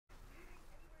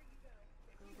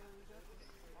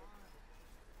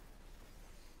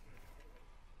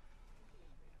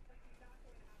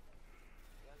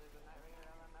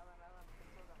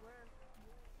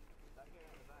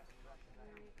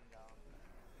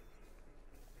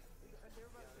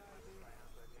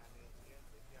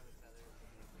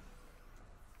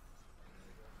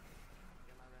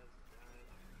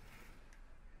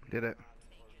Did it?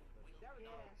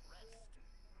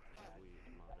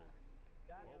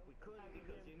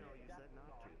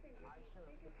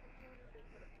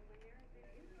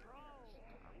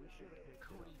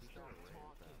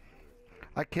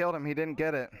 I killed him. He didn't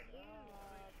get it.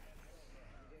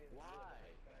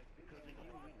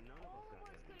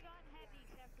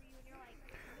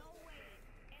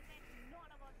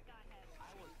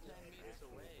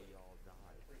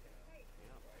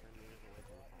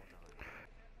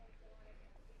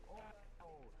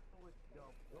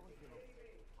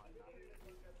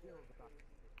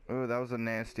 Oh, that was a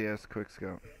nasty ass quick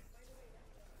scope.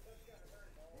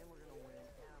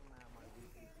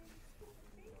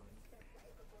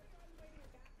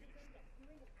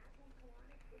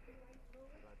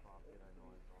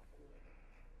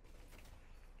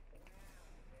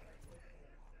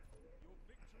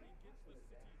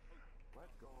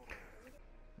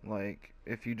 Like,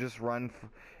 if you just run,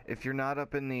 if you're not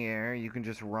up in the air, you can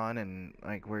just run and,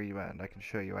 like, where are you at? I can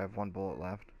show you. I have one bullet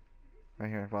left. Right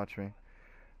here, watch me.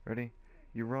 Ready?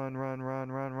 You run, run,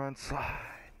 run, run, run, slide.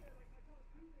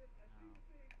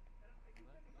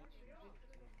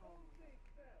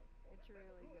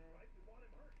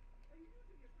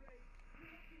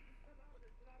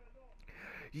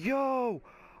 Yo!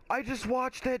 I just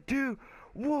watched that dude!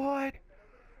 What?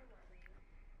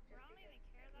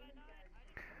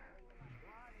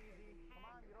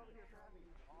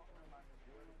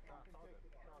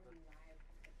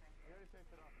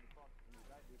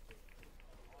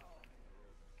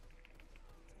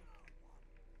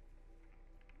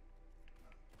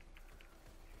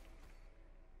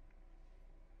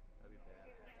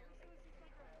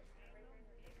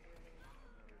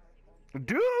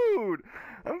 Dude!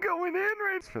 I'm going in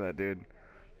right for that dude.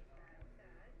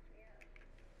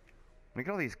 Look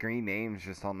at all these green names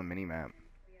just on the minimap.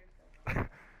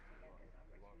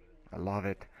 I love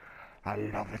it. I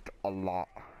love it a lot.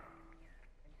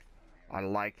 I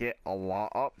like it a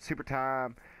lot. Oh, super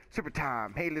time. Super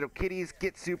time. Hey, little kitties,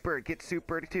 get super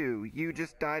too. You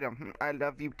just died. I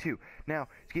love you too. Now,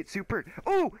 get super.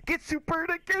 Oh, get super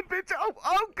again, bitch.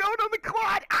 Oh, going on the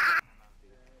quad. Ah!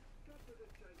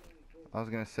 I was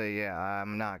gonna say, yeah,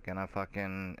 I'm not gonna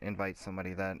fucking invite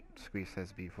somebody that Squeeze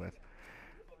has beef with.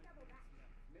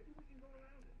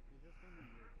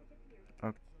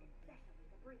 Okay.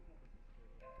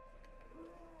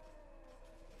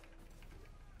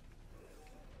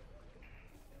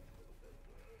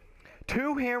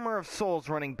 Two Hammer of Souls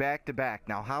running back to back.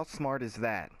 Now, how smart is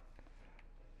that?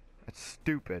 That's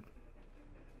stupid.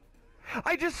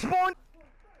 I just spawned.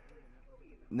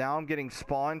 Now I'm getting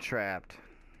spawn trapped.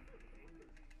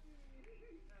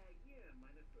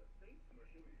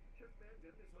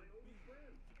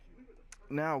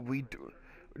 Now we do.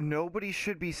 Nobody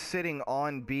should be sitting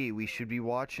on B. We should be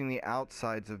watching the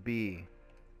outsides of B.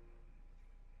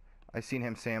 I seen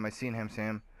him, Sam. I seen him,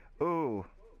 Sam. Ooh.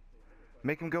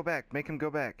 Make him go back. Make him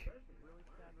go back.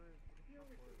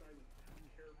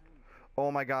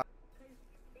 Oh my god.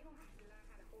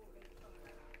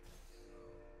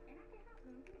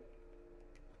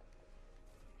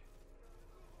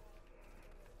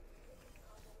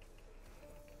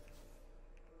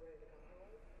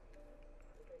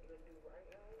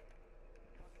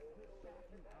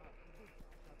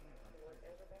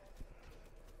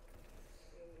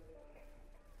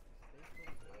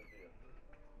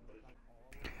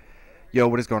 Yo,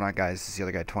 what is going on, guys? This is the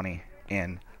other guy 20,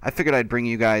 and I figured I'd bring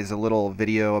you guys a little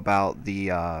video about the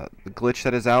glitch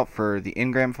that is out for the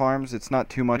engram farms. It's not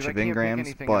too much of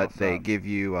engrams, but they give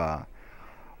you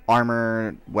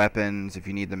armor, weapons. If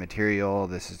you need the material,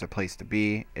 this is the place to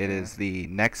be. It is the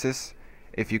Nexus.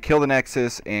 If you kill the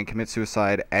Nexus and commit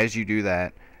suicide, as you do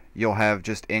that, you'll have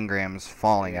just engrams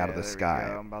falling out of the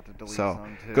sky. So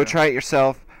go try it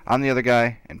yourself. I'm the other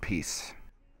guy, and peace.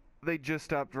 They just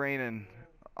stopped raining.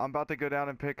 I'm about to go down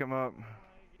and pick him up.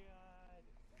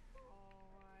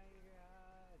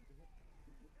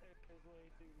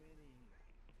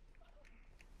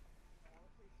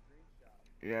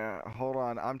 Yeah, hold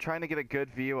on. I'm trying to get a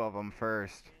good view of them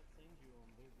first.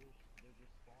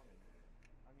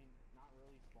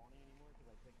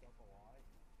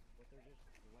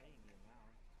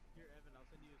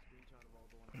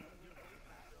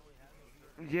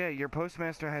 Yeah, your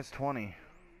postmaster has 20.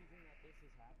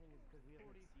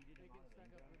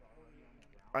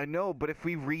 I know, but if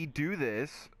we redo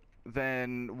this,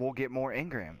 then we'll get more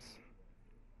engrams.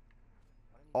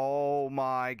 Oh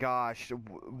my gosh.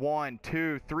 1,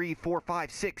 2, 3, 4, 5,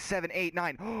 6, 7, 8,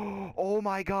 9. Oh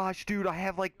my gosh, dude, I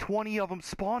have like 20 of them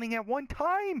spawning at one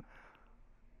time.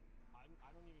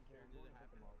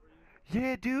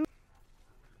 Yeah, dude.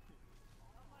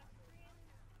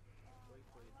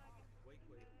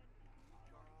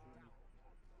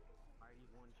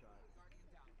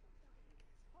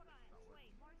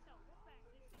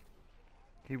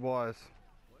 He was.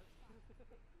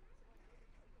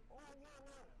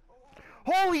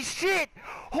 Holy shit!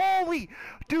 Holy...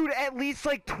 Dude, at least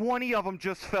like 20 of them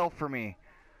just fell for me.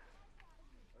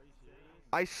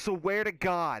 I swear to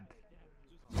God.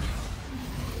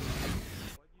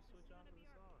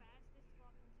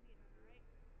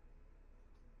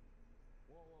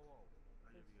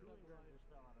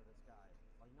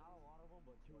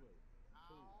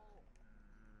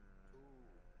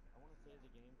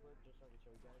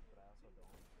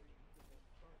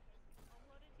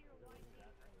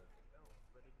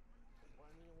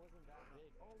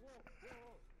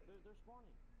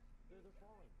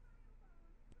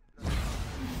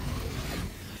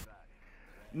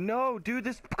 No, dude,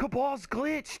 this cabal's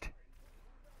glitched.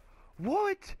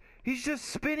 What? He's just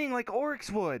spinning like Oryx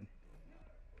would.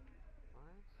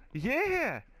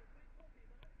 Yeah.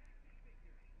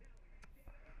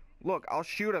 Look, I'll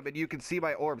shoot him and you can see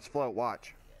my orbs float.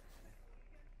 Watch.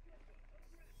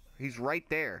 He's right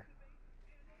there.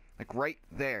 Like right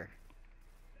there.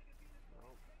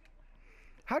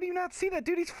 How do you not see that,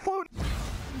 dude? He's floating.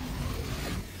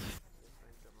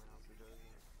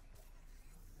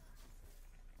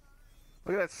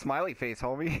 Look at that smiley face,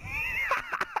 homie.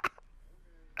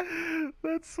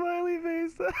 That smiley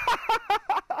face.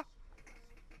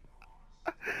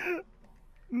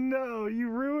 No, you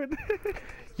ruined it.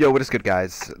 Yo, what is good,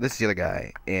 guys? This is the other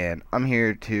guy, and I'm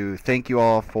here to thank you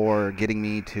all for getting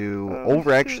me to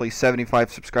actually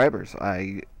 75 subscribers.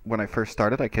 When I first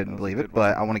started, I couldn't believe it,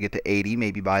 but I want to get to 80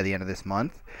 maybe by the end of this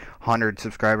month. 100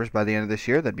 subscribers by the end of this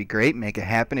year. That'd be great. Make it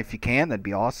happen if you can. That'd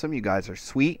be awesome. You guys are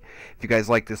sweet. If you guys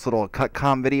like this little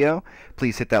cut-com video,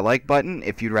 please hit that like button.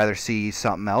 If you'd rather see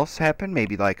something else happen,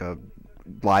 maybe like a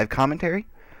live commentary,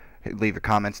 leave your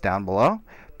comments down below.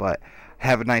 But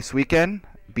have a nice weekend.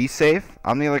 Be safe.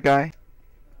 I'm the other guy,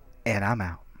 and I'm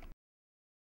out.